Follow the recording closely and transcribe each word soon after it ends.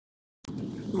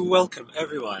Welcome,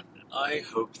 everyone. I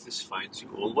hope this finds you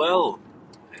all well.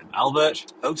 I'm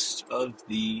Albert, host of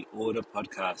the Order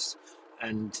podcast,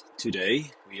 and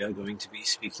today we are going to be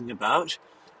speaking about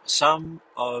some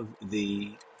of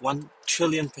the 1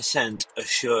 trillion%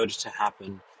 assured to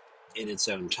happen in its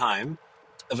own time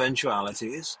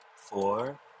eventualities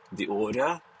for the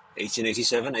Order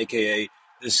 1887, aka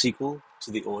the sequel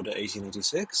to the Order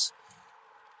 1886,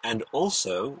 and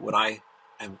also what I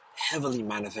am heavily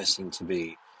manifesting to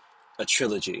be a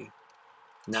trilogy.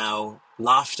 Now,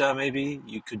 laughter, maybe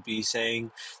you could be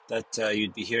saying that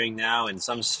you'd be hearing now in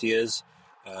some spheres.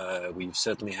 We've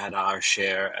certainly had our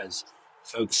share as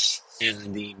folks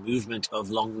in the movement of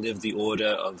Long Live the Order,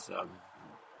 of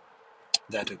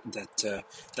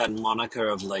that moniker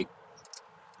of like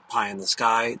pie in the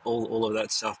sky, all of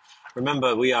that stuff.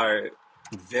 Remember, we are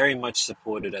very much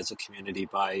supported as a community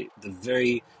by the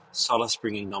very solace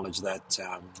bringing knowledge that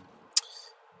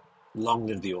Long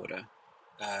Live the Order.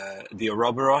 The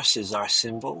Ouroboros is our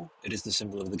symbol. It is the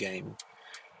symbol of the game.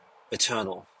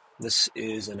 Eternal. This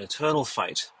is an eternal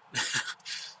fight,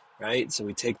 right? So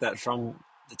we take that from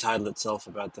the title itself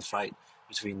about the fight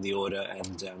between the Order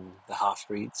and the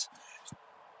half-breeds,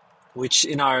 which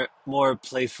in our more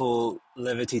playful,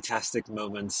 levity-tastic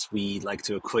moments, we like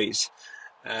to equate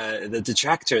the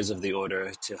detractors of the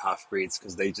Order to half-breeds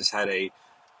because they just had a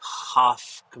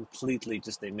half completely,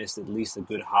 just they missed at least a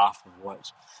good half of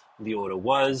what the Order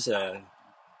was. You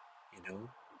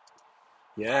know,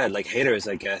 yeah, like haters,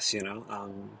 I guess,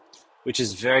 which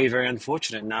is very, very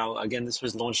unfortunate. Now, again, this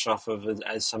was launched off of,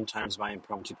 as sometimes my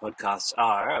impromptu podcasts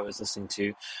are. I was listening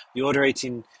to The Order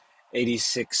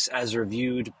 1886 as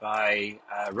reviewed by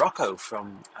Rocco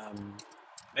from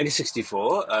Mega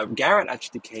 64. Garrett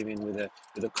actually came in with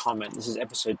a comment. This is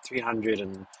episode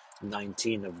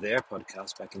 319 of their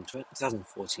podcast back in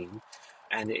 2014.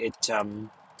 And it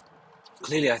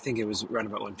clearly, I think it was around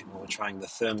about when people were trying the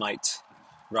thermite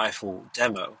rifle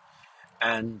demo.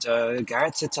 And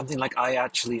Garrett said something like, I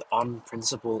actually, on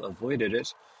principle, avoided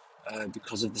it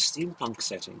because of the steampunk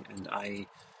setting. And I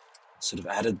sort of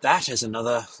added that as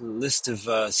another list of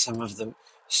some of the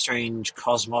strange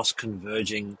cosmos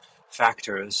converging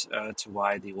factors to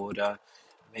why the Order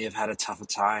may have had a tougher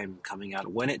time coming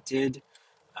out when it did,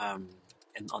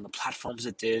 and on the platforms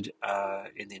it did,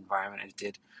 in the environment it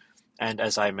did. And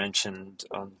as I mentioned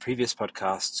on previous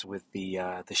podcasts, with the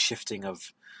shifting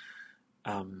of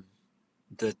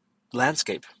the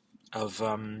landscape of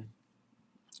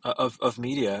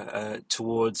media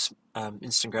towards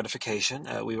instant gratification.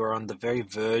 We were on the very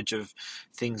verge of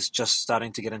things just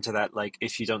starting to get into that, like,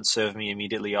 if you don't serve me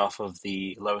immediately off of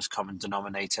the lowest common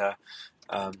denominator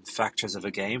factors of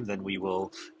a game, then we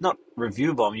will not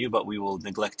review bomb you, but we will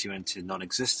neglect you into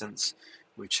non-existence,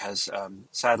 which has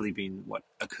sadly been what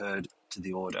occurred to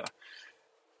the Order.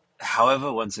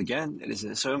 However, once again, it is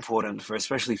so important for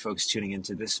especially folks tuning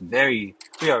into this we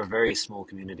are a very small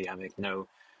community. I make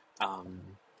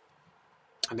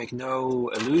no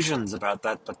illusions about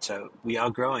that, but we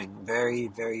are growing very,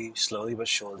 very slowly but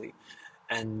surely.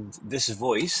 And this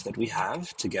voice that we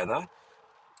have together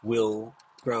will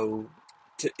grow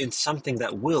into something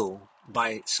that will,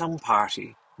 by some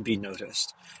party, be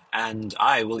noticed. And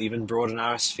I will even broaden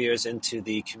our spheres into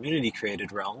the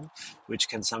community-created realm, which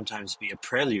can sometimes be a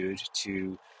prelude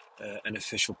to an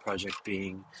official project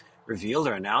being revealed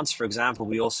or announced. For example,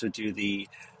 we also do the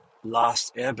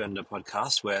Last Airbender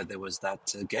podcast, where there was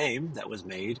that game that was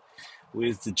made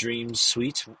with the Dreams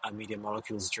Suite, Media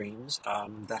Molecules Dreams,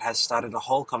 that has started a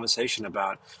whole conversation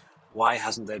about why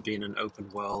hasn't there been an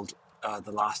open world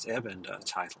The Last Airbender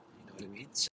title? You know what I mean?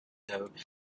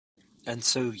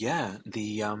 So yeah,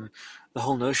 the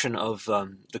whole notion of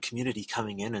the community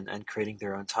coming in and creating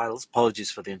their own titles. Apologies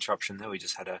for the interruption there. We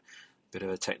just had a bit of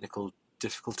a technical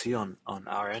difficulty on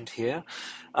our end here.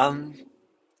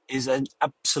 Is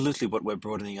absolutely what we're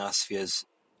broadening our spheres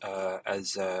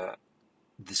as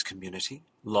this community.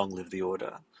 Long live the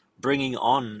Order. Bringing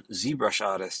on ZBrush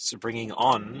artists, bringing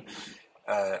on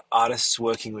artists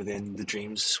working within the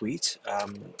Dreams suite,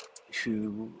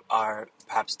 who are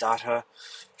perhaps data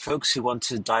folks who want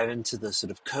to dive into the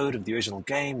sort of code of the original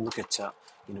game, look at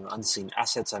unseen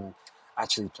assets. I'm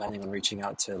actually planning on reaching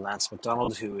out to Lance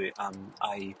McDonald, who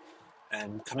I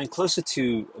am coming closer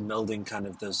to melding kind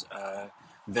of those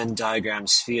Venn diagram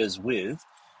spheres with,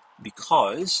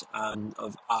 because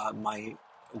of my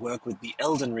work with the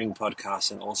Elden Ring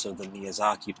podcast and also the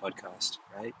Miyazaki podcast,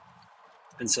 right?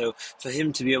 And so for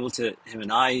him to be able to, him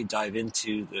and I dive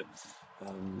into the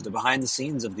behind the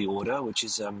scenes of the Order, which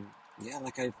is, I'm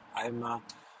a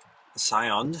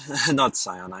scion, not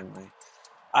scion, I'm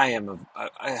I am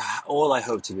all I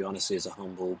hope to be honestly is a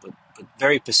humble but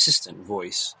very persistent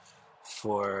voice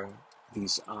for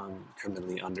these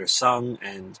criminally undersung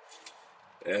and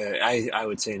I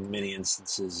would say in many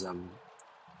instances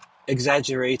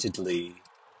exaggeratedly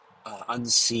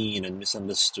unseen and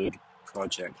misunderstood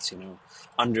projects.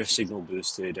 Under signal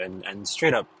boosted and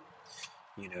straight up,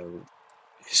 you know,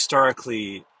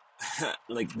 historically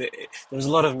like there was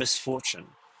a lot of misfortune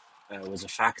was a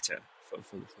factor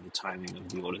for the timing of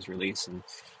the Order's release. And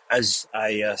as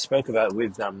I spoke about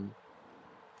with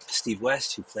Steve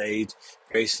West, who played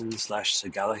Grayson slash Sir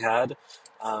Galahad,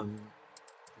 um,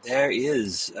 there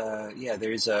is an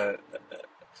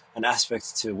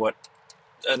aspect to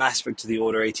the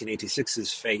Order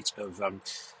 1886's fate of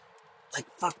like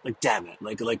fuck, like damn it,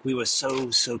 like we were so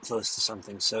close to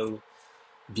something so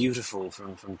beautiful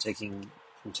from taking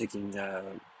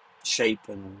shape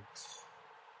and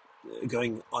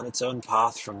going on its own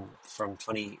path from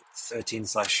 2013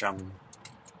 slash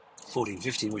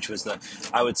 1415, which was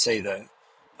I would say a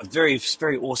very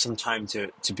awesome time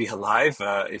to be alive.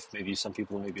 If maybe some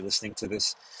people may be listening to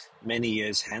this many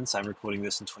years hence, I'm recording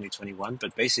this in 2021,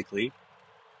 but basically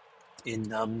in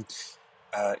 2000,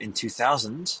 in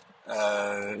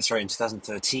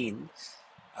 2013,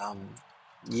 um,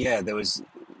 yeah, there was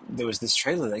this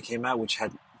trailer that came out which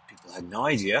had people had no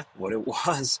idea what it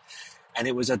was, and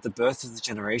it was at the birth of the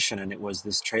generation, and it was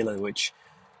this trailer which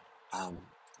um,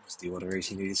 was the Order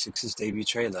 1886's debut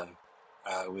trailer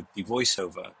with the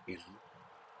voiceover. We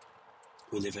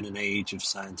live in an age of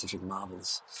scientific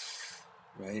marvels,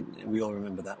 right? And we all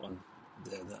remember that one.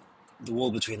 The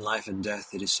wall between life and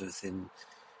death, it is so thin,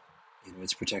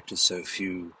 its protectors so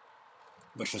few,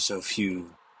 but for so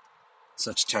few,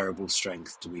 such terrible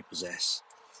strength do we possess.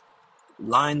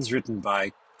 Lines written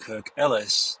by Kirk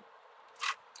Ellis,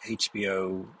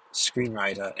 HBO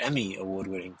screenwriter, Emmy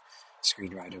award-winning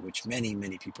screenwriter, which many,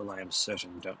 many people, I am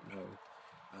certain, don't know.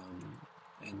 Um,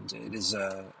 and it is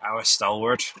our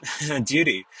stalwart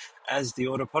duty as the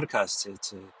Order podcast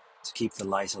to keep the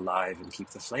light alive and keep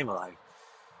the flame alive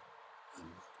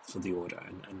for the Order.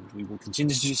 And we will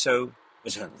continue to do so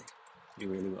eternally. We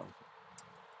really will.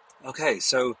 Okay,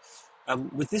 so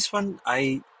with this one,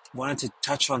 I wanted to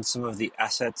touch on some of the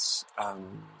assets,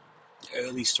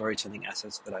 early storytelling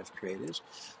assets that I've created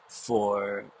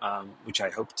for which I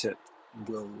hope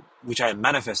which I am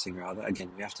manifesting rather.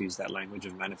 Again, we have to use that language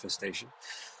of manifestation.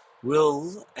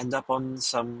 Will end up on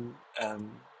some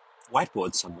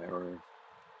whiteboard somewhere or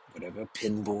whatever,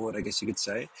 pinboard, I guess you could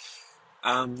say,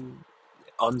 um,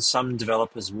 on some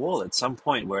developer's wall at some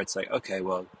point where it's like, okay,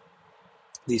 well,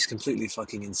 these completely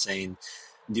fucking insane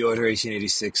the Order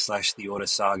 1886 slash the Order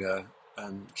Saga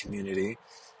community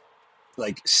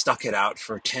like stuck it out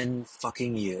for 10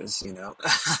 fucking years.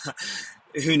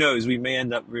 Who knows, we may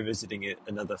end up revisiting it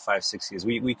another 5-6 years.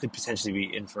 We could potentially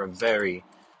be in for a very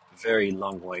very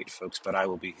long wait, folks, but I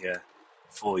will be here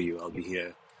for you. I'll be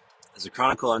here as a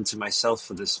chronicle unto myself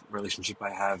for this relationship I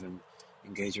have and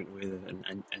engagement with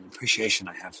and appreciation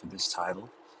I have for this title.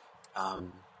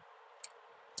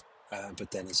 um,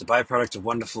 but then as a byproduct of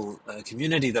wonderful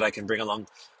community that I can bring along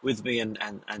with me, and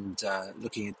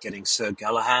looking at getting Sir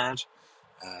Galahad,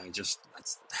 just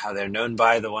that's how they're known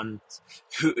by the one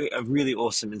a really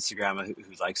awesome Instagrammer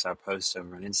who likes our posts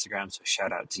over on Instagram. So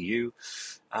shout out to you.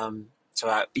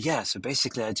 So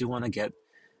basically, I do want to get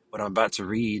what I'm about to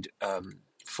read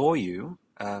for you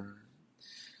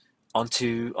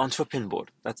onto a pinboard.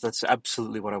 That's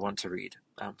absolutely what I want to read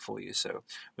for you. So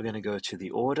we're going to go to the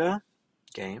Order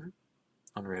game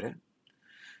on Reddit,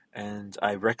 and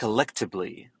I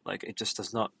recollectably, like, it just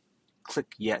does not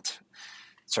click yet.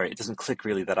 Sorry, it doesn't click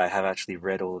really that I have actually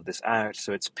read all of this out.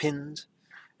 So it's pinned,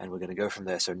 and we're going to go from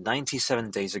there. So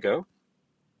 97 days ago,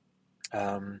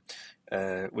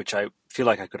 which I feel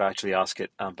like I could actually ask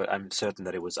it, but I'm certain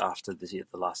that it was after the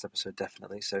last episode,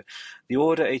 definitely. So, The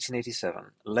Order 1887,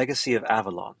 Legacy of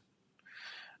Avalon,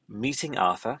 Meeting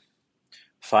Arthur,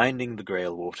 Finding the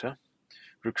Grail Water,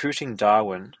 Recruiting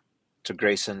Darwin to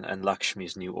Grayson and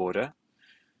Lakshmi's New Order,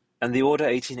 and The Order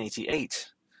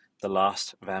 1888, The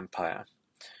Last Vampire.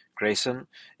 Grayson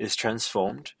is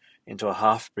transformed into a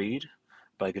half-breed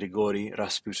by Grigory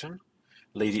Rasputin.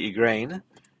 Lady Igraine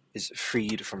is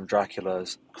freed from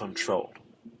Dracula's control.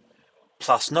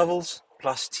 Plus novels,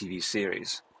 plus TV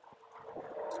series.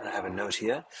 And I have a note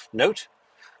here. Note,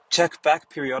 check back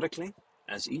periodically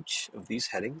as each of these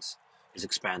headings is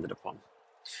expanded upon.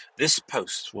 This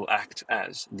post will act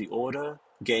as the Order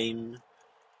game,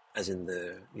 as in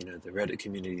the Reddit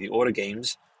community, the Order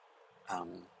games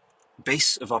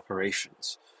base of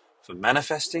operations for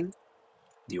manifesting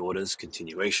the Order's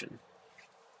continuation.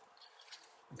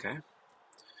 Okay?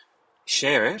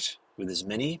 Share it with as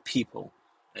many people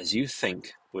as you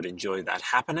think would enjoy that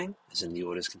happening, as in the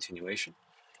order's continuation.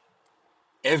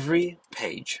 Every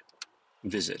page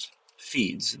visit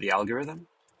feeds the algorithm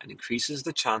and increases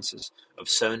the chances of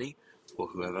Sony or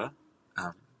whoever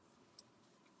um,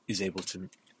 is able to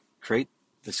create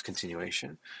this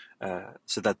continuation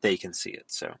so that they can see it.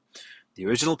 So the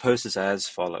original post is as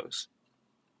follows.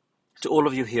 To all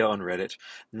of you here on Reddit,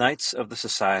 Knights of the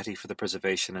Society for the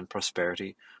Preservation and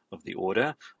Prosperity of the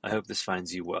Order, I hope this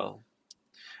finds you well.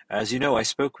 As you know, I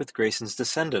spoke with Grayson's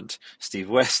descendant, Steve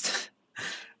West,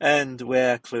 and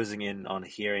we're closing in on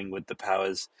hearing with the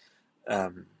powers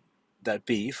that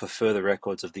be for further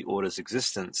records of the Order's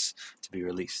existence to be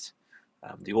released.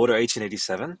 The Order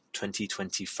 1887,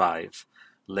 2025,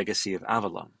 Legacy of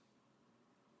Avalon.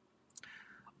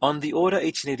 On the Order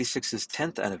 1886's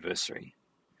 10th anniversary,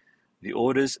 the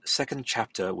Order's second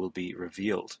chapter will be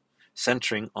revealed,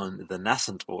 centering on the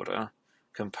nascent Order,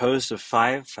 composed of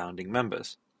 5 founding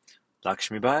members: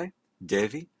 Lakshmibai,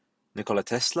 Devi, Nikola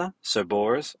Tesla, Sir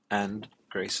Boris, and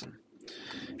Grayson.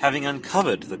 Having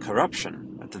uncovered the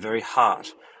corruption at the very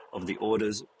heart of the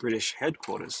Order's British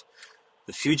headquarters,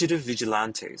 the fugitive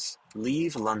vigilantes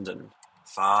leave London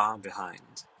far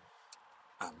behind,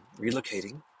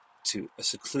 relocating to a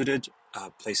secluded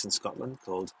place in Scotland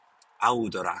called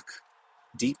Aoudarac,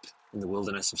 deep in the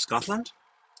wilderness of Scotland,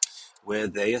 where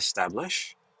they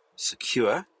establish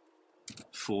secure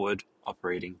forward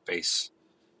operating base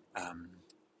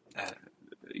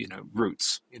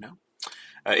routes.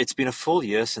 It's been a full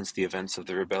year since the events of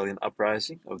the rebellion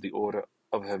uprising of the Order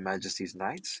of Her Majesty's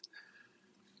Knights,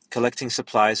 collecting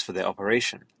supplies for their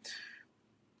operation.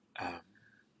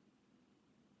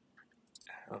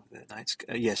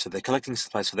 So they're collecting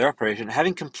supplies for their operation.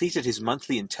 Having completed his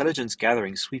monthly intelligence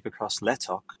gathering sweep across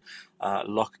Lettock,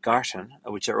 Loch Garton,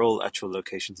 which are all actual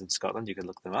locations in Scotland, you can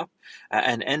look them up,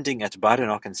 and ending at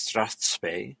Badenoch and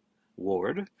Strathspey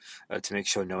Ward, to make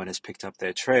sure no one has picked up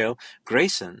their trail,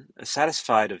 Grayson,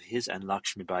 satisfied of his and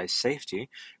Lakshmibai's safety,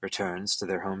 returns to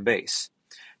their home base.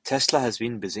 Tesla has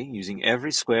been busy using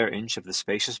every square inch of the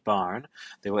spacious barn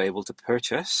they were able to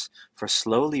purchase for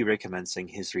slowly recommencing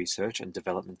his research and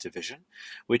development division,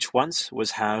 which once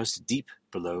was housed deep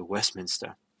below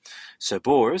Westminster. Sir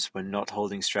Bors, when not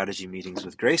holding strategy meetings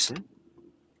with Grayson,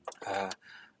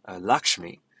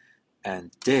 Lakshmi,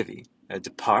 and Devi,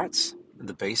 departs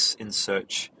the base in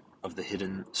search of the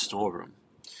hidden storeroom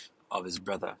of his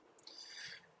brother.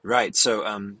 Right, so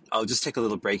I'll just take a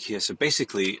little break here. So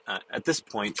basically, at this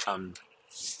point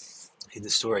in the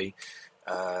story,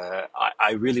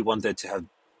 I really wanted to have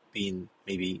been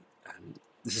maybe,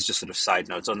 this is just sort of side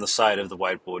notes, on the side of the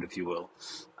whiteboard, if you will,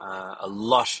 a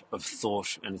lot of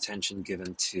thought and attention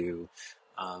given to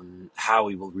how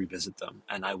we will revisit them.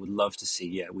 And I would love to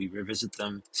see, we revisit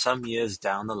them some years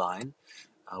down the line.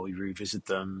 We revisit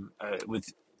them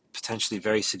with potentially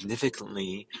very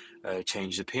significantly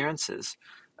changed appearances.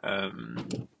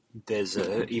 There's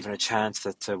even a chance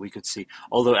that we could see,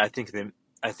 although I think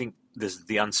there's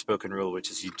the unspoken rule,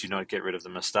 which is you do not get rid of the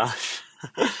mustache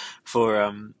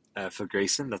for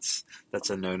Grayson. That's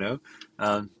a no-no.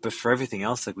 But for everything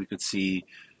else, like we could see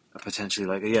potentially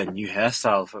new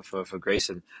hairstyle for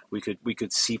Grayson. We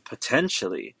could see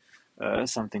potentially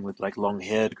something with like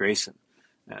long-haired Grayson.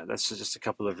 That's just a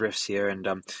couple of riffs here, and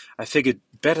I figured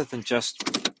better than just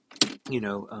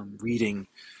reading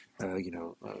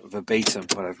verbatim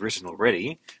what I've written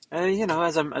already.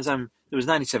 As I'm it was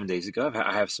 97 days ago.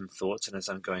 I have some thoughts, and as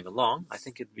I'm going along, I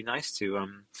think it'd be nice to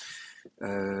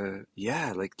add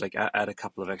a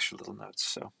couple of extra little notes.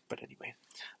 So, but anyway,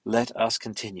 let us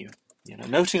continue.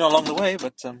 Noting along the way,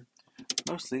 but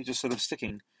mostly just sort of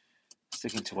sticking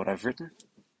to what I've written.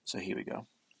 So here we go.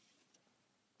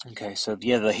 Okay, so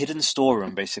the hidden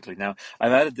storeroom, basically. Now,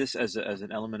 I've added this as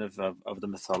an element of the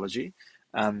mythology,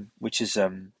 which is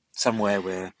somewhere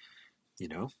where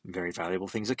very valuable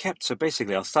things are kept. So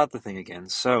basically, I'll start the thing again.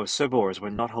 So Sir Bors,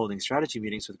 when not holding strategy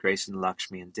meetings with Grayson,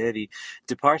 Lakshmi, and Devi,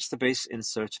 departs the base in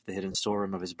search of the hidden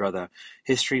storeroom of his brother.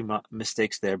 History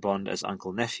mistakes their bond as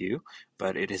uncle-nephew,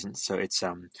 but it isn't. So it's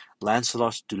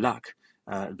Lancelot du Lac,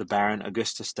 the Baron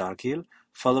Augustus d'Argyll,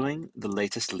 following the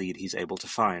latest lead he's able to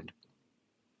find.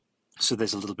 So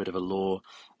there's a little bit of a lore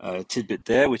tidbit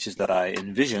there, which is that I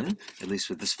envision, at least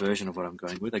with this version of what I'm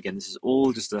going with, again, this is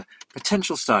all just a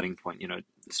potential starting point.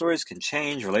 Stories can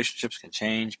change, relationships can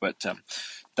change, but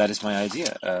that is my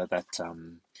idea, that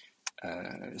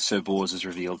Sir Bors is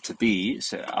revealed to be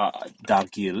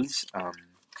Dargyl's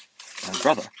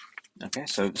brother. Okay,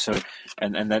 so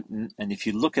and if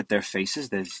you look at their faces,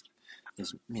 there's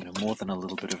more than a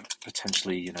little bit of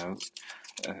potentially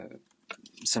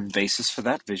some basis for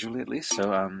that visually, at least.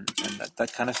 So and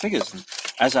that kind of figures. And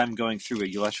as I'm going through it,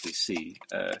 you'll actually see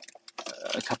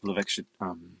a couple of extra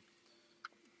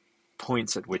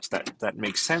points at which that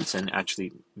makes sense and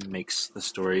actually makes the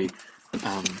story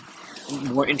um,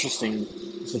 more interesting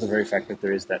for the very fact that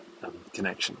there is that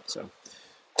connection. So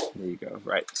there you go.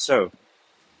 Right. So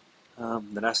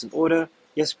the nascent order.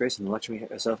 Yes, Grace and Lakshmi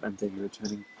herself and Devi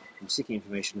returning from seeking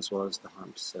information as well as the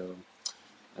hunt. So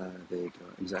there you go.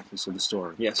 Exactly. So the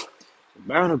story. Yes.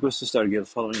 Baron Augustus Dargil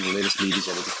following the latest leaders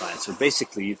at a decline. So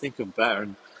basically, you think of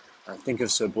Baron, think of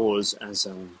Sir Bors as,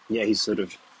 he's sort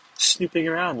of snooping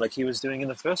around like he was doing in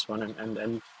the first one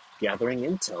and gathering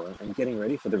intel and getting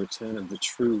ready for the return of the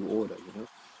true order,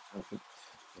 I think,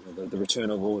 the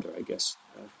return of order, I guess,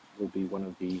 will be one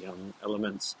of the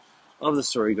elements of the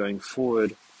story going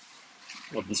forward,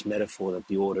 of this metaphor that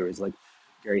the order is like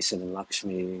Grayson and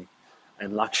Lakshmi,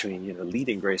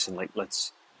 leading Grayson, like,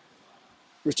 let's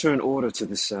return order to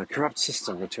this corrupt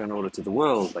system, return order to the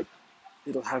world. Like,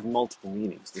 it'll have multiple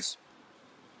meanings, this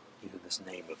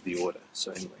name of the order.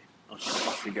 So anyway,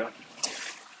 off we go.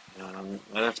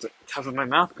 I have to cover my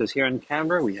mouth because here in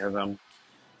Canberra we have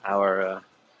our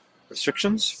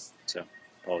restrictions. So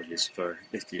apologies for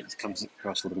if it comes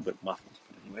across a little bit muffled.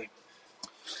 But anyway,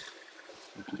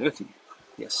 okey-dokey.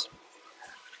 Yes.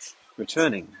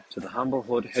 Returning to the humble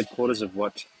headquarters of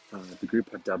what the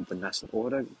group have dubbed the Nascent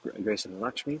Order, Grayson and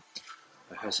Lakshmi,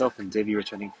 herself and Devi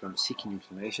returning from seeking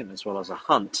information as well as a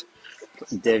hunt,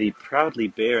 Devi proudly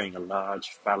bearing a large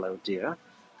fallow deer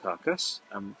carcass.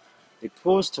 They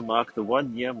pause to mark the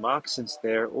 1 year mark since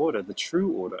their order, the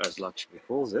true order as Lakshmi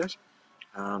calls it,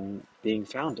 being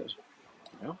founded.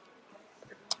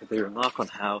 They remark on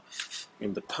how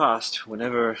in the past,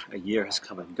 whenever a year has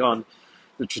come and gone,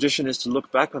 the tradition is to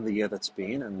look back on the year that's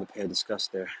been, and the pair discuss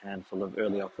their handful of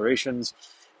early operations,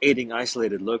 aiding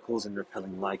isolated locals in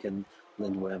repelling lichen,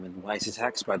 lindworm, and white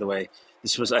attacks. By the way,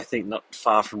 this was, I think, not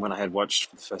far from when I had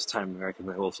watched for the first time American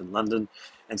Werewolf in London,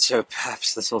 and so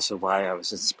perhaps that's also why I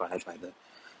was inspired by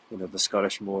the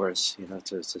Scottish Moors,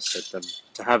 to set them,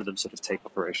 to have them sort of take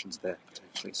operations there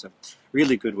potentially. So,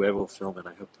 really good werewolf film, and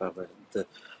I hope the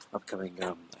upcoming,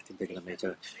 I think they're going to make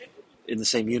in the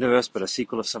same universe, but a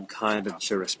sequel of some kind and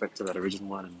show respect to that original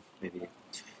one, and maybe,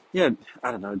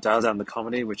 I don't know, dial down the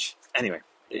comedy. Which, anyway,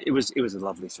 it was a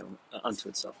lovely film unto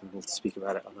itself, and we'll speak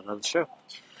about it on another show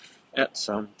at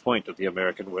some point of the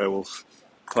American Werewolf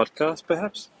podcast.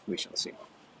 Perhaps we shall see.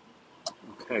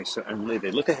 Okay, so and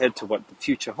they look ahead to what the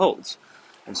future holds,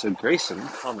 and so Grayson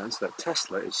comments that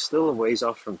Tesla is still a ways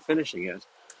off from finishing it.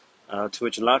 To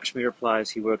which Lakshmi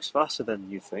replies, he works faster than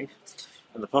you think,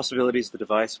 and the possibilities the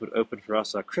device would open for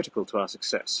us are critical to our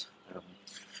success.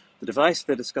 The device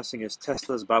they're discussing is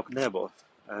Tesla's Bauchnebo,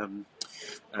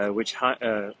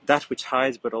 that which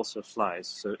hides but also flies.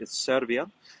 So it's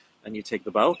Serbian, and you take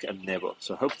the Bauk and Nebo.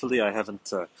 So hopefully I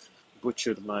haven't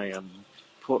butchered my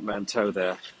portmanteau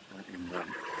there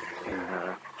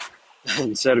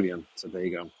in Serbian. So there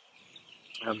you go.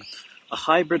 A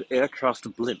hybrid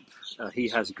aircraft blimp he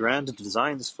has grand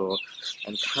designs for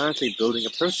and currently building a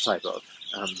prototype of.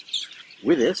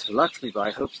 With it, Lakshmi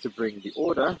Bai hopes to bring the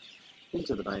order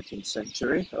into the 19th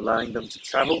century, allowing them to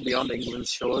travel beyond England's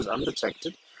shores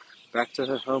undetected, back to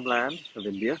her homeland of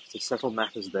India to settle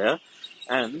matters there,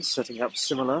 and setting up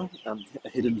similar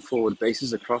hidden forward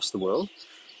bases across the world,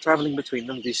 traveling between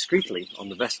them discreetly on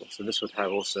the vessel. So this would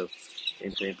have also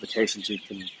implications. We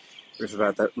can riff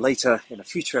about that later in a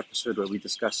future episode where we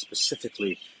discuss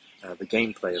specifically the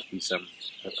gameplay of these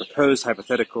proposed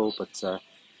hypothetical but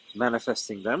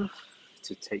manifesting them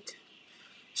to take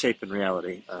shape in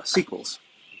reality sequels.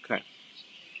 Okay.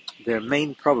 Their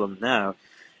main problem now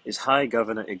is High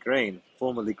Governor Igraine,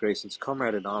 formerly Grayson's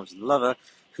comrade-in-arms and lover,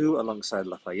 who, alongside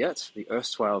Lafayette, the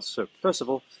erstwhile Sir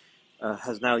Percival,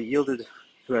 has now yielded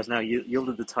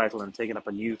the title and taken up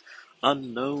a new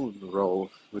unknown role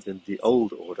within the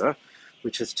Old Order,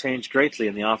 which has changed greatly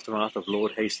in the aftermath of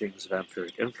Lord Hastings'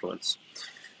 vampiric influence.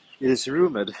 It is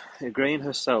rumoured Igraine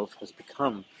herself has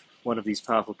become one of these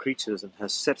powerful creatures and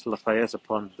has set Lafayette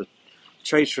upon the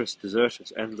traitorous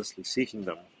deserters endlessly seeking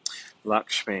them.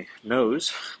 Lakshmi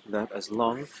knows that as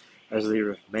long as they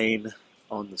remain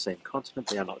on the same continent,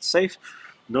 they are not safe,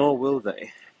 nor will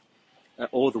they,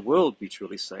 or the world be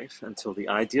truly safe, until the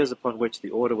ideas upon which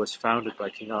the order was founded by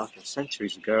King Arthur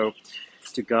centuries ago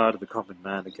to guard the common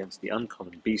man against the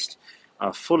uncommon beast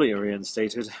are fully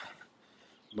reinstated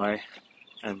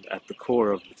and at the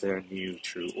core of their new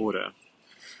true order.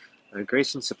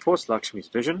 Grayson supports Lakshmi's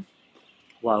vision,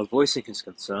 while voicing his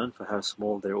concern for how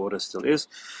small their order still is.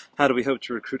 How do we hope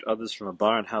to recruit others from a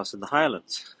barren house in the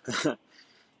Highlands?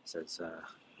 Says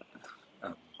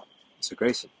Sir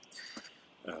Grayson,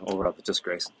 or rather just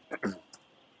Grayson.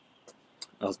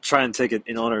 I'll try and take it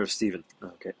in honor of Stephen.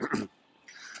 Okay.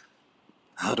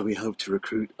 How do we hope to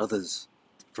recruit others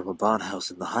from a barn house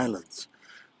in the Highlands?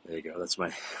 There you go. That's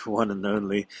my one and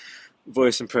only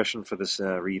voice impression for this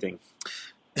reading.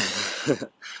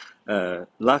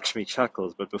 Lakshmi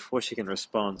chuckles, but before she can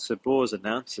respond, Sir Bors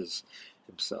announces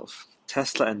himself.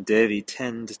 Tesla and Devi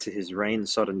tend to his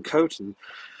rain-sodden coat and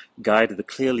guide the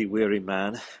clearly weary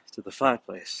man to the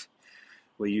fireplace.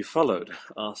 Were you followed?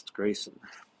 Asked Grayson.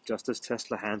 Just as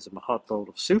Tesla hands him a hot bowl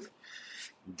of soup,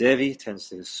 Devi tends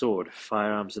to his sword,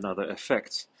 firearms, and other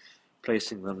effects,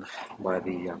 placing them by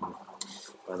the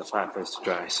fireplace to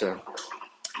dry. So,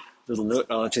 little note.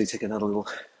 I'll actually take another little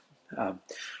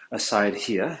aside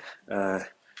here.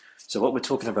 So, what we're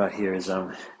talking about here is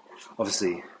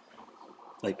obviously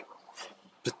like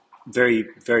very,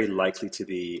 very likely to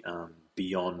be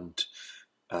beyond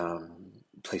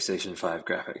PlayStation 5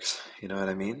 graphics. You know what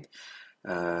I mean?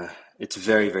 It's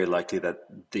very, very likely that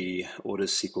the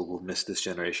Order's sequel will miss this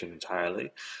generation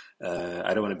entirely.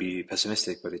 I don't want to be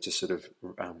pessimistic, but it just sort of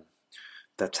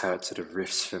that's how it sort of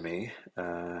riffs for me.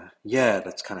 Yeah,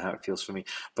 that's kind of how it feels for me.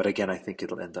 But again, I think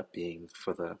it'll end up being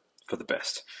for the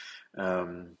best.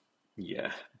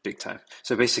 Yeah, big time.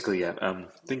 So basically, yeah,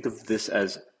 think of this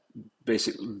as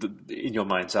in your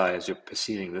mind's eye as you're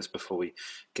perceiving this before we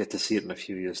get to see it in a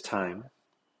few years' time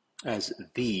as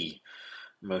the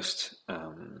most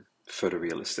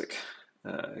photorealistic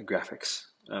graphics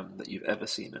that you've ever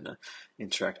seen in an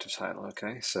interactive title.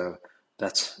 Okay, so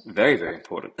that's very, very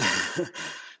important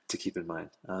to keep in mind.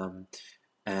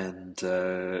 And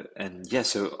yeah,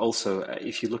 so also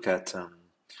if you look at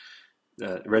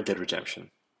Red Dead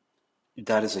Redemption,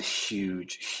 that is a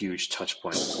huge, huge touch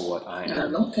point for what I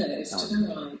am.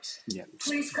 Yeah,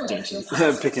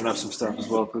 just picking up some stuff as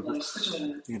well.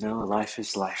 You know, life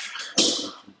is life.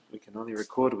 We can only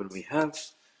record when we have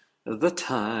the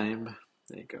time.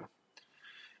 There you go.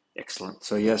 Excellent.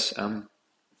 So yes,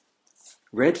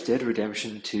 Red Dead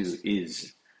Redemption 2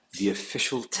 is the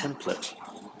official template,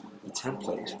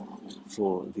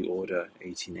 for the Order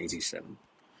 1887.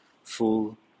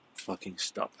 Full fucking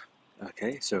stop.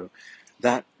 Okay, so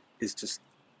that is just,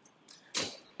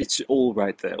 it's all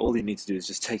right there. All you need to do is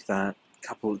just take that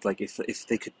couple, like if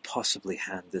they could possibly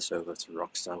hand this over to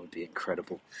Rockstar, would be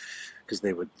incredible, because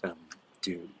they would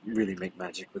really make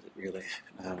magic with it, really.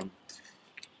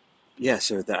 Yeah,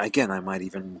 so that again, I might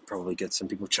even probably get some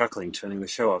people chuckling, turning the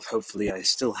show off. Hopefully, I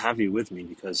still have you with me,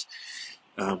 because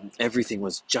everything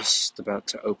was just about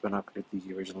to open up with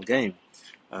the original game.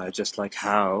 Just like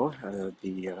how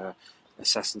the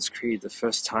Assassin's Creed, the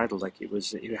first title, like it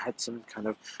had some kind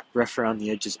of rough around the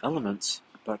edges elements,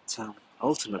 but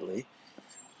ultimately,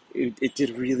 it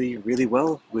did really, really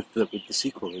well with the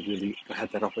sequel. It really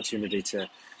had that opportunity to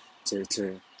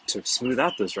smooth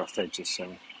out those rough edges.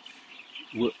 So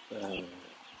we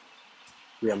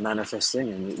are manifesting,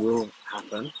 and it will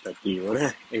happen that the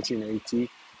Order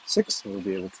 1886 will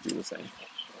be able to do the same.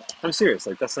 I'm serious.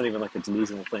 Like, that's not even like a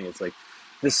delusional thing. It's like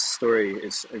this story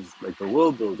is like the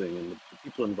world building and the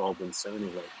people involved in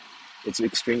Sony. Like, it's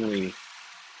extremely,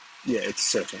 yeah, it's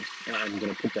certain. I'm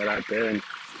going to put that out there, and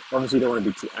obviously don't want to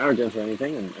be too arrogant or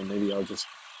anything. And maybe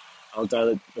I'll dial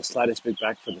it the slightest bit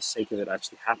back for the sake of it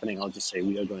actually happening. I'll just say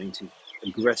we are going to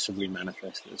aggressively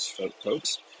manifest this,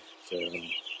 folks. So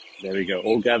there we go,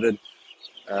 all gathered,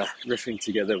 riffing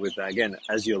together with that. Again,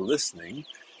 as you're listening,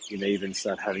 you may even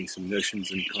start having some notions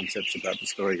and concepts about the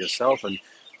story yourself, and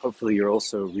hopefully you're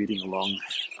also reading along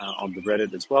on the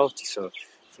Reddit as well, so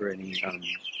for any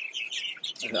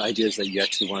ideas that you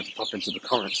actually want to pop into the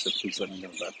comments, so please let me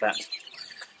know about that.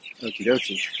 Okie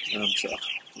dokie. So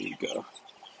here you go.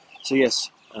 So yes,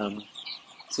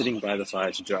 sitting by the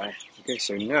fire to dry. Okay,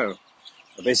 so no.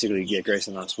 Basically, yeah,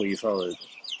 Grayson asks, were you followed?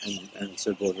 And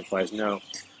Sir Bors replies, no.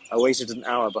 I waited an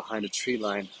hour behind a tree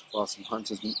line while some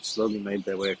hunters slowly made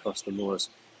their way across the moors.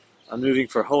 I'm moving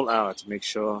for a whole hour to make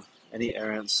sure any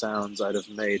errant sounds I'd have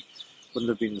made wouldn't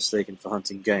have been mistaken for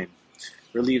hunting game.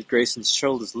 Relieved, Grayson's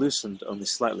shoulders loosened only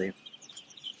slightly.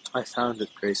 I found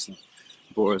it, Grayson,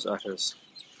 Bors utters.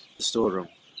 The storeroom.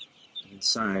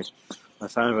 Inside, I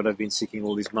found what I've been seeking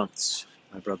all these months,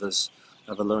 my brother's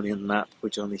Avalonian map,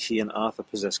 which only he and Arthur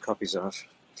possess copies of.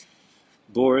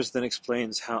 Bors then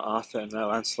explains how Arthur and now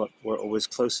Lancelot were always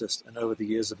closest, and over the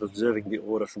years of observing the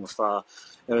Order from afar,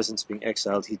 ever since being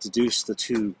exiled, he deduced the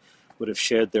two would have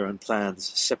shared their own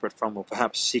plans, separate from or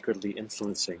perhaps secretly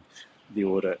influencing the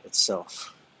Order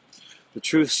itself. The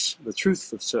truth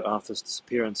of Sir Arthur's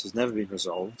disappearance has never been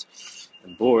resolved,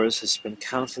 and Bors has spent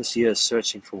countless years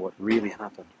searching for what really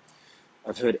happened.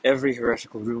 I've heard every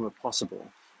heretical rumor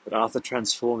possible, that Arthur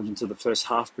transformed into the first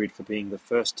half-breed for being the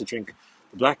first to drink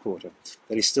the black water,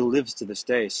 that he still lives to this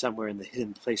day somewhere in the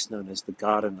hidden place known as the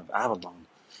Garden of Avalon,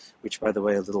 which, by the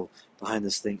way, a little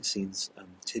behind-the-scenes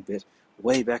tidbit,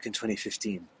 way back in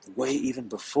 2015, way even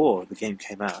before the game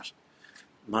came out,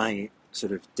 my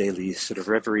sort of daily sort of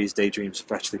reveries, daydreams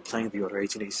of actually playing the Order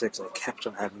 1886, I kept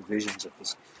on having visions of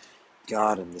this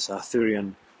garden, this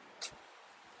Arthurian.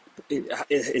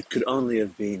 It could only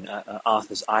have been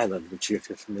Arthur's Island, which, if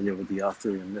you're familiar with the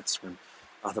Arthurian myths, when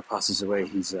Arthur passes away,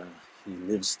 he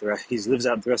lives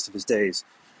out the rest of his days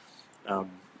um,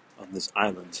 on this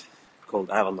island called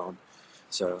Avalon.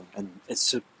 So, and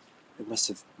it must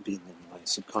have been in my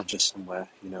subconscious somewhere,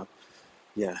 you know.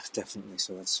 Yeah, definitely.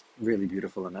 So that's really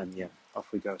beautiful, and yeah,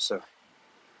 off we go. So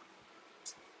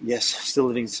yes, still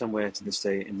living somewhere to this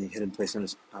day in the hidden place known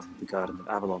as the Garden of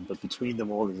Avalon, but between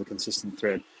them all is a consistent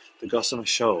thread, the Gossamer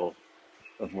Shoal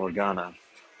of Morgana.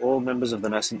 All members of the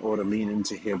nascent order lean in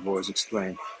to hear Boris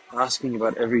explain. Asking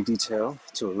about every detail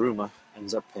to a rumor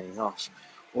ends up paying off.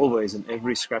 Always, in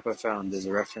every scrapper found, there's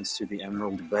a reference to the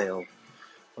Emerald Veil.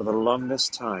 For the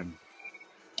longest time,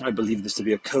 I believed this to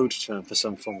be a code term for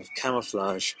some form of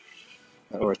camouflage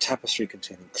or a tapestry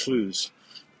containing clues.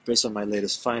 Based on my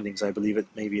latest findings, I believe it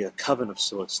may be a coven of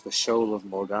sorts, the Shoal of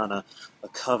Morgana, a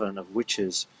coven of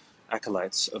witches,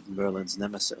 acolytes of Merlin's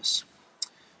nemesis.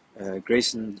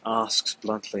 Grayson asks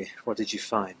bluntly, "What did you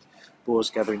find?"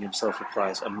 Bors, gathering himself,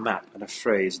 replies, "A map and a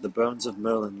phrase. The bones of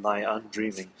Merlin lie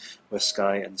undreaming where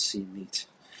sky and sea meet.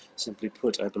 Simply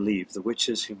put, I believe, the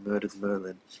witches who murdered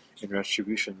Merlin in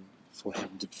retribution for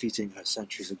him defeating her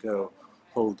centuries ago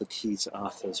hold the key to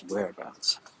Arthur's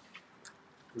whereabouts."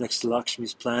 Next to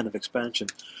Lakshmi's plan of expansion,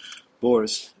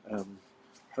 Bors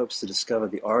hopes to discover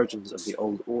the origins of the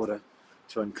old order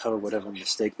to uncover whatever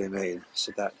mistake they made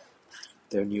so that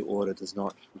their new order does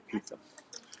not repeat them.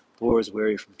 Bors,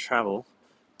 weary from travel,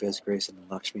 bears Grayson and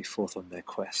Lakshmi forth on their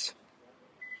quest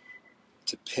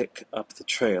to pick up the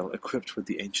trail equipped with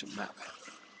the ancient map.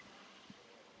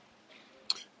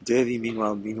 Devi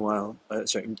meanwhile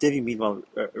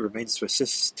remains to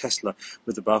assist Tesla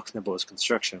with the Balknabor's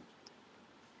construction.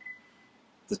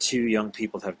 The two young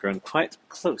people have grown quite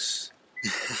close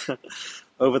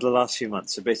over the last few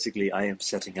months. So basically, I am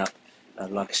setting up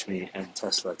Lakshmi and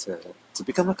Tesla to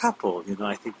become a couple. You know,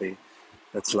 I think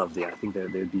that's lovely. I think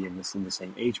they'd be in the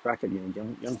same age bracket, you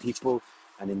know, young people,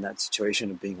 and in that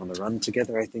situation of being on the run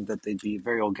together, I think that they'd be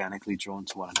very organically drawn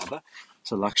to one another.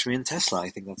 So Lakshmi and Tesla, I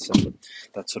think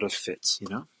that sort of fits, you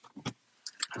know.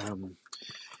 Um,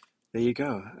 there you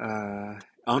go.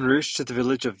 En route to the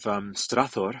village of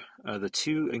Strathor, the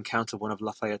two encounter one of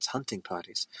Lafayette's hunting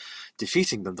parties.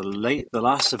 Defeating them, the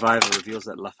last survivor reveals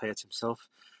that Lafayette himself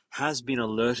has been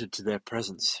alerted to their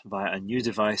presence via a new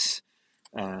device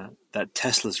that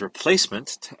Tesla's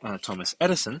replacement, Thomas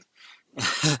Edison,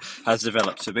 has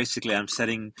developed. So basically, I'm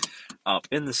setting up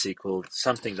in the sequel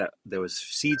something that there was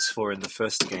seeds for in the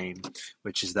first game,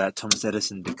 which is that Thomas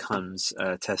Edison becomes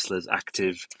Tesla's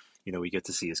active. You know, we get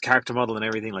to see his character model and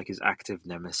everything, like his active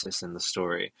nemesis in the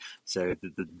story. So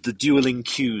the dueling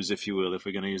cues, if you will, if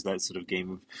we're going to use that sort of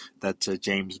game, that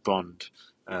James Bond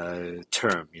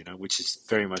term, you know, which is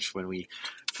very much when we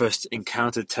first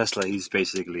encountered Tesla, he's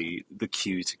basically the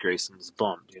cue to Grayson's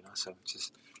Bond, you know, so it's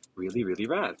just really, really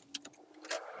rad.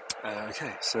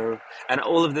 Okay, so, and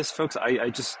all of this, folks,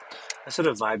 I sort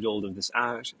of vibed all of this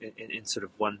out in sort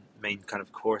of one main kind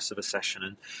of course of a session,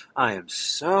 and I am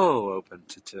so open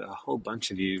to a whole bunch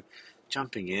of you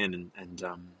jumping in and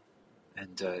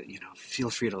you know, feel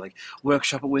free to like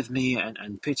workshop it with me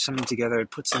and pitch something together,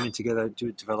 put something together,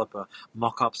 develop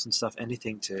mock-ups and stuff,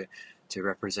 anything to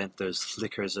represent those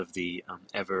flickers of the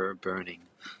ever burning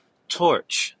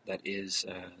torch that is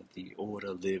the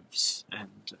Order lives, and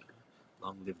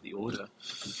long live the Order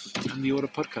and the Order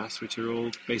podcast, which are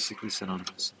all basically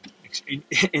synonymous,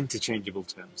 interchangeable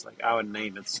terms. Like our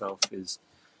name itself is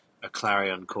a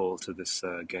clarion call to this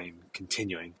game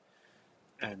continuing,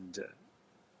 and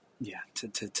yeah,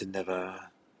 to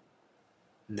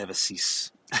never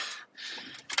cease,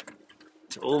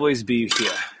 to always be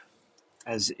here,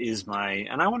 as is my.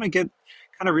 And I want to get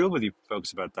kind of real with you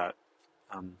folks about that.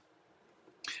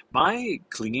 My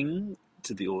clinging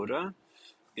to the Order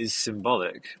is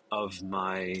symbolic of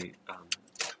my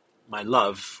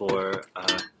love for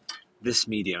this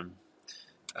medium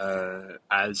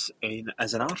as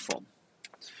an art form,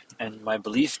 and my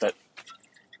belief that,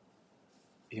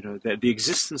 you know, that the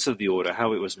existence of the Order,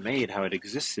 how it was made, how it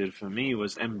existed for me,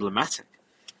 was emblematic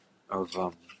of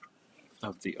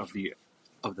of the of the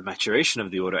of the maturation of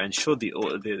the Order. And sure,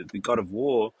 the God of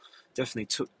War definitely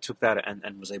took that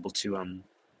and was able to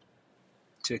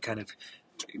kind of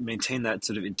maintain that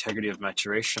sort of integrity of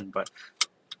maturation. But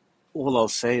all I'll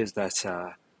say is that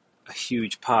a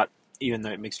huge part, even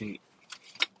though it makes me,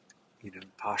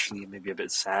 partially maybe a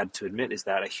bit sad to admit, is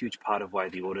that a huge part of why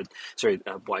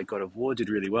God of War did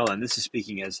really well. And this is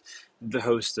speaking as the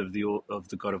host of the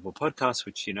God of War podcast,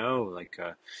 which like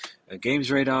Games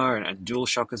Radar and Dual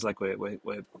Shockers, like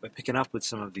we're picking up with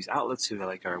some of these outlets who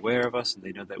are aware of us, and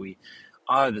they know that we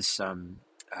are this.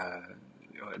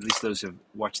 Or at least those who've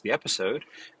watched the episode,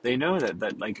 they know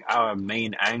that like our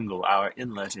main angle, our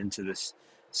inlet into this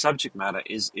subject matter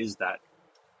is that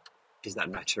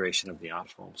maturation of the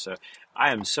art form. So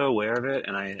I am so aware of it,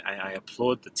 and I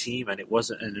applaud the team. And it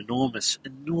was an enormous,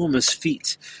 enormous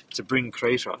feat to bring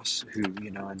Kratos, who and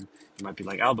you might be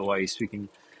like, Albert, why are you speaking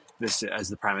this as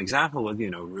the prime example? With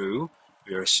Rue,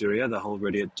 Vera Surya, the whole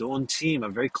Ready at Dawn team are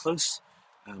very close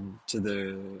to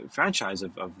the franchise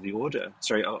of the Order.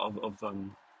 Sorry,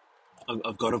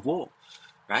 of God of War,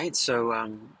 right?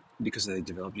 So because they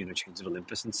developed Chains of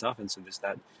Olympus and stuff, and so there's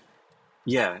that.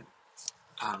 Yeah,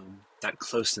 that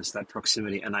closeness, that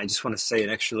proximity. And I just want to say an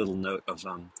extra little note of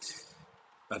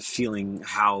feeling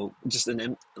how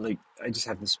like I just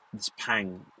have this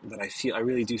pang that I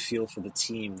really do feel for the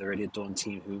team, the Ready at Dawn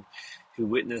team, who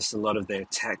witnessed a lot of their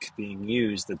tech being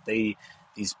used. That these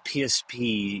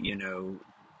PSP,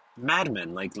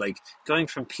 madmen, like going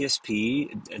from PSP,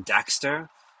 Daxter,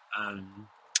 um,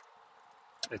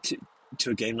 to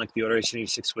a game like the Order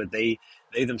 1886, where they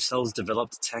themselves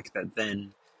developed tech that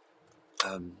then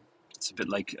it's a bit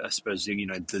like, I suppose,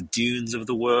 the Dunes of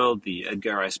the world, the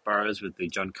Edgar Rice Burroughs with the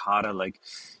John Carter. Like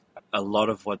a lot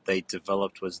of what they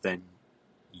developed was then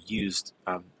used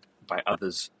by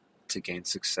others to gain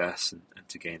success and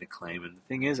to gain acclaim. And the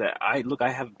thing is, I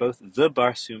have both the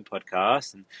Barsoom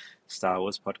podcast and Star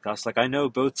Wars podcast. Like I know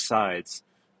both sides,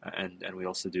 and we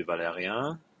also do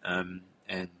Valerian, and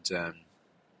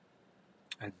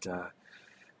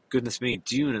goodness me,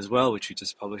 Dune as well, which we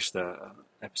just published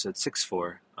episode 6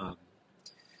 for.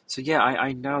 So yeah,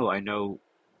 I know,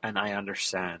 and I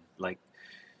understand like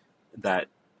that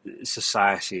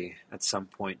society at some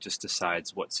point just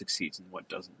decides what succeeds and what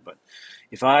doesn't. But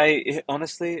if I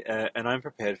honestly, and I'm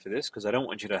prepared for this because I don't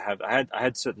want you to have. I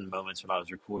had certain moments when I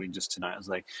was recording just tonight. I was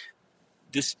like,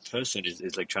 this person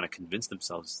is like trying to convince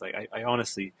themselves. It's like I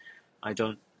honestly, I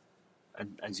don't.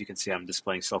 And as you can see, I'm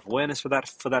displaying self-awareness for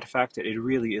that fact. It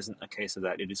really isn't a case of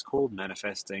that. It is called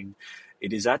manifesting.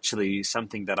 It is actually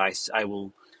something that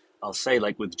I'll say,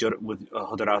 like with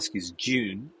Hodorowski's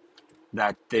Dune,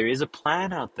 that there is a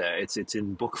plan out there. It's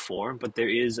in book form, but there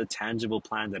is a tangible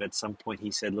plan that at some point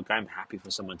he said, "Look, I'm happy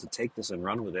for someone to take this and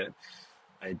run with it."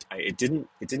 It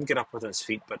didn't get up with its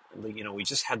feet, but we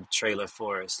just had the trailer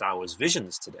for Star Wars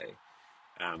Visions today.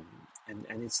 Um,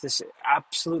 and it's this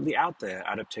absolutely out there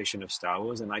adaptation of Star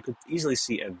Wars, and I could easily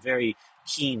see a very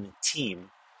keen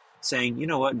team saying, you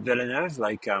know what, Villeneuve,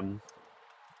 like, I'm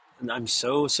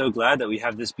so glad that we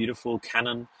have this beautiful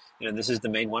canon. This is the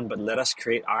main one, but let us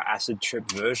create our acid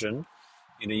trip version.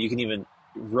 You can even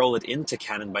roll it into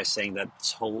canon by saying that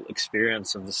this whole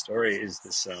experience of the story is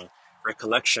this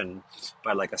recollection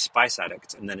by like a spice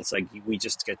addict, and then it's like we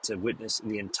just get to witness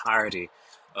the entirety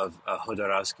of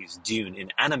Hodorowski's Dune in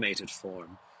animated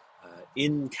form,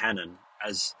 in canon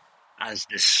as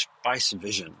this spice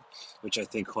vision, which I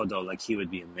think Hodor, like, he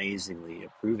would be amazingly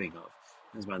approving of.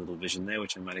 There's my little vision there,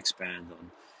 which I might expand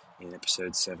on in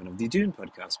episode 7 of the Dune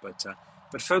podcast.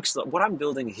 But folks, what I'm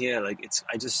building here, like,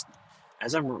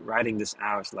 as I'm writing this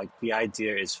out, like, the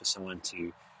idea is for someone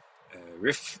to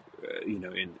riff,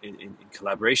 in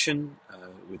collaboration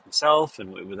with myself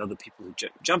and with other people who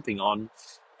jumping on,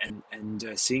 and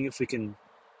seeing if we can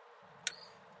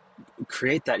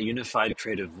create that unified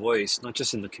creative voice, not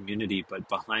just in the community, but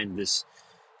behind this.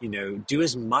 Do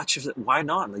as much of it. Why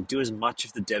not? Like, do as much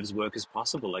of the devs work as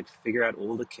possible. Like, figure out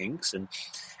all the kinks. And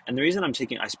the reason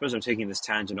I suppose I'm taking this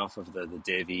tangent off of the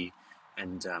Devi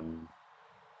and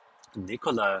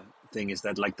Nicola thing is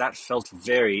that, like, that felt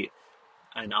very,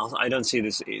 and I don't see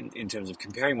this in terms of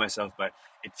comparing myself, but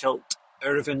it felt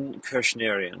Irvin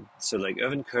Kershner'ian. So, like,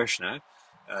 Irvin Kershner,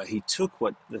 he took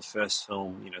what the first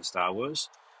film, Star Wars,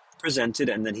 presented,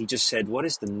 and then he just said, what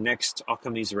is the next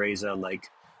Occam's Razor,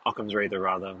 like, Occam's Razor,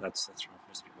 rather. That's from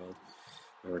Wizarding World.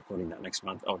 We're recording that next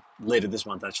month, or later this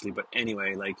month, actually. But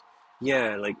anyway, like,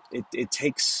 yeah, like it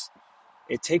takes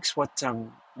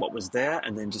what was there,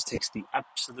 and then just takes the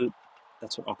absolute.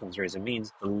 That's what Occam's Razor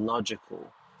means. The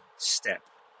logical step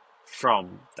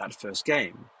from that first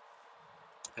game,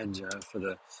 and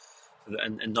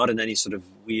and not in any sort of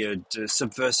weird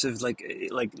subversive, like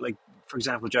for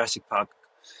example, Jurassic Park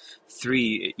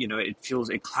 3.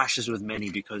 It clashes with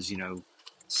many because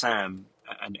Sam,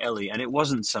 and Ellie, and it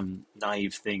wasn't some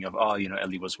naive thing of, oh,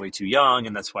 Ellie was way too young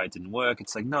and that's why it didn't work.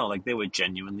 It's like, no, like they were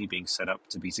genuinely being set up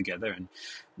to be together, and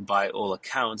by all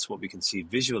accounts, what we can see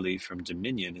visually from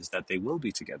Dominion is that they will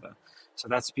be together. So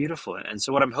that's beautiful. And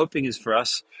so what I'm hoping is for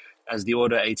us as the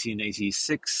Order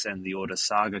 1886 and the Order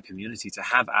Saga community to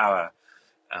have our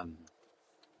um,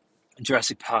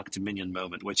 Jurassic Park Dominion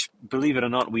moment, which, believe it or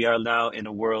not, we are now in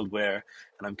a world where,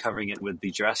 and I'm covering it with the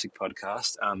Jurassic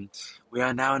podcast, we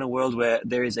are now in a world where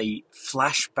there is a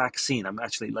flashback scene. I'm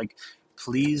actually like,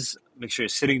 please make sure you're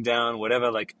sitting down, whatever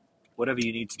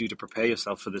you need to do to prepare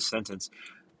yourself for this sentence.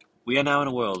 We are now in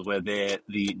a world where the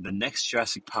next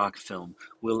Jurassic Park film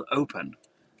will open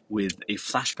with a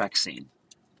flashback scene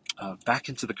back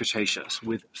into the Cretaceous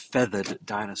with feathered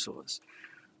dinosaurs.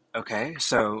 Okay,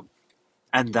 so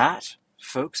and that,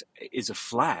 folks, is a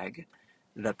flag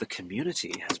that the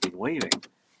community has been waving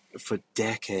for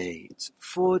decades,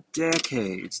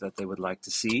 that they would like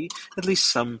to see at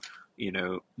least some,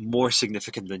 more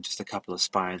significant than just a couple of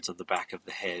spines on the back of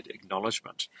the head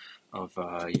acknowledgement of,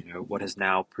 what has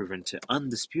now proven to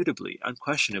undisputably,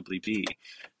 unquestionably be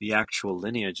the actual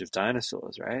lineage of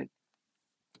dinosaurs, right?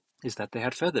 Is that they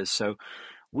had feathers. So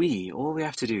all we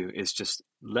have to do is just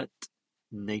let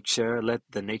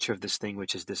the nature of this thing,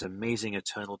 which is this amazing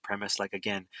eternal premise. Like,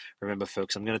 again, remember,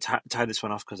 folks, I'm going to tie this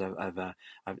one off because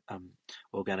I've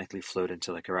organically flowed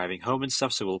into like arriving home and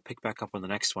stuff. So we'll pick back up on the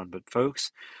next one. But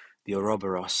folks, the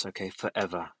Ouroboros, okay,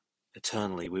 forever,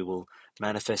 eternally, we will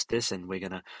manifest this, and we're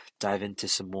going to dive into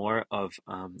some more of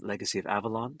Legacy of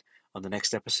Avalon on the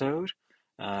next episode.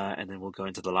 And then we'll go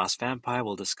into The Last Vampire.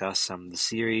 We'll discuss the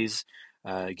series,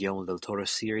 Guillermo del Toro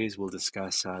series. We'll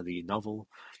discuss the novel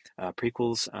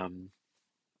prequels, and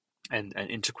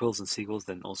interquels and sequels,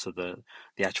 then also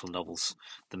the actual novels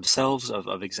themselves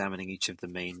of examining each of the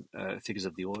main figures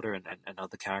of the Order, and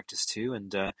other characters too.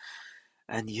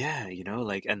 And yeah,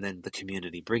 like, and then the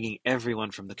community, bringing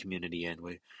everyone from the community in.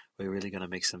 We're really going to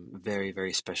make some very,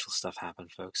 very special stuff happen,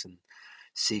 folks. And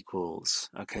sequels,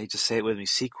 okay, just say it with me,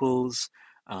 sequels,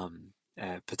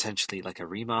 potentially like a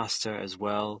remaster as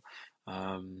well,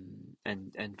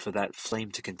 and for that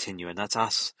flame to continue. And that's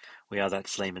us. We are that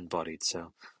flame embodied.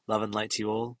 So love and light to you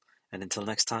all. And until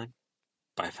next time,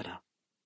 bye for now.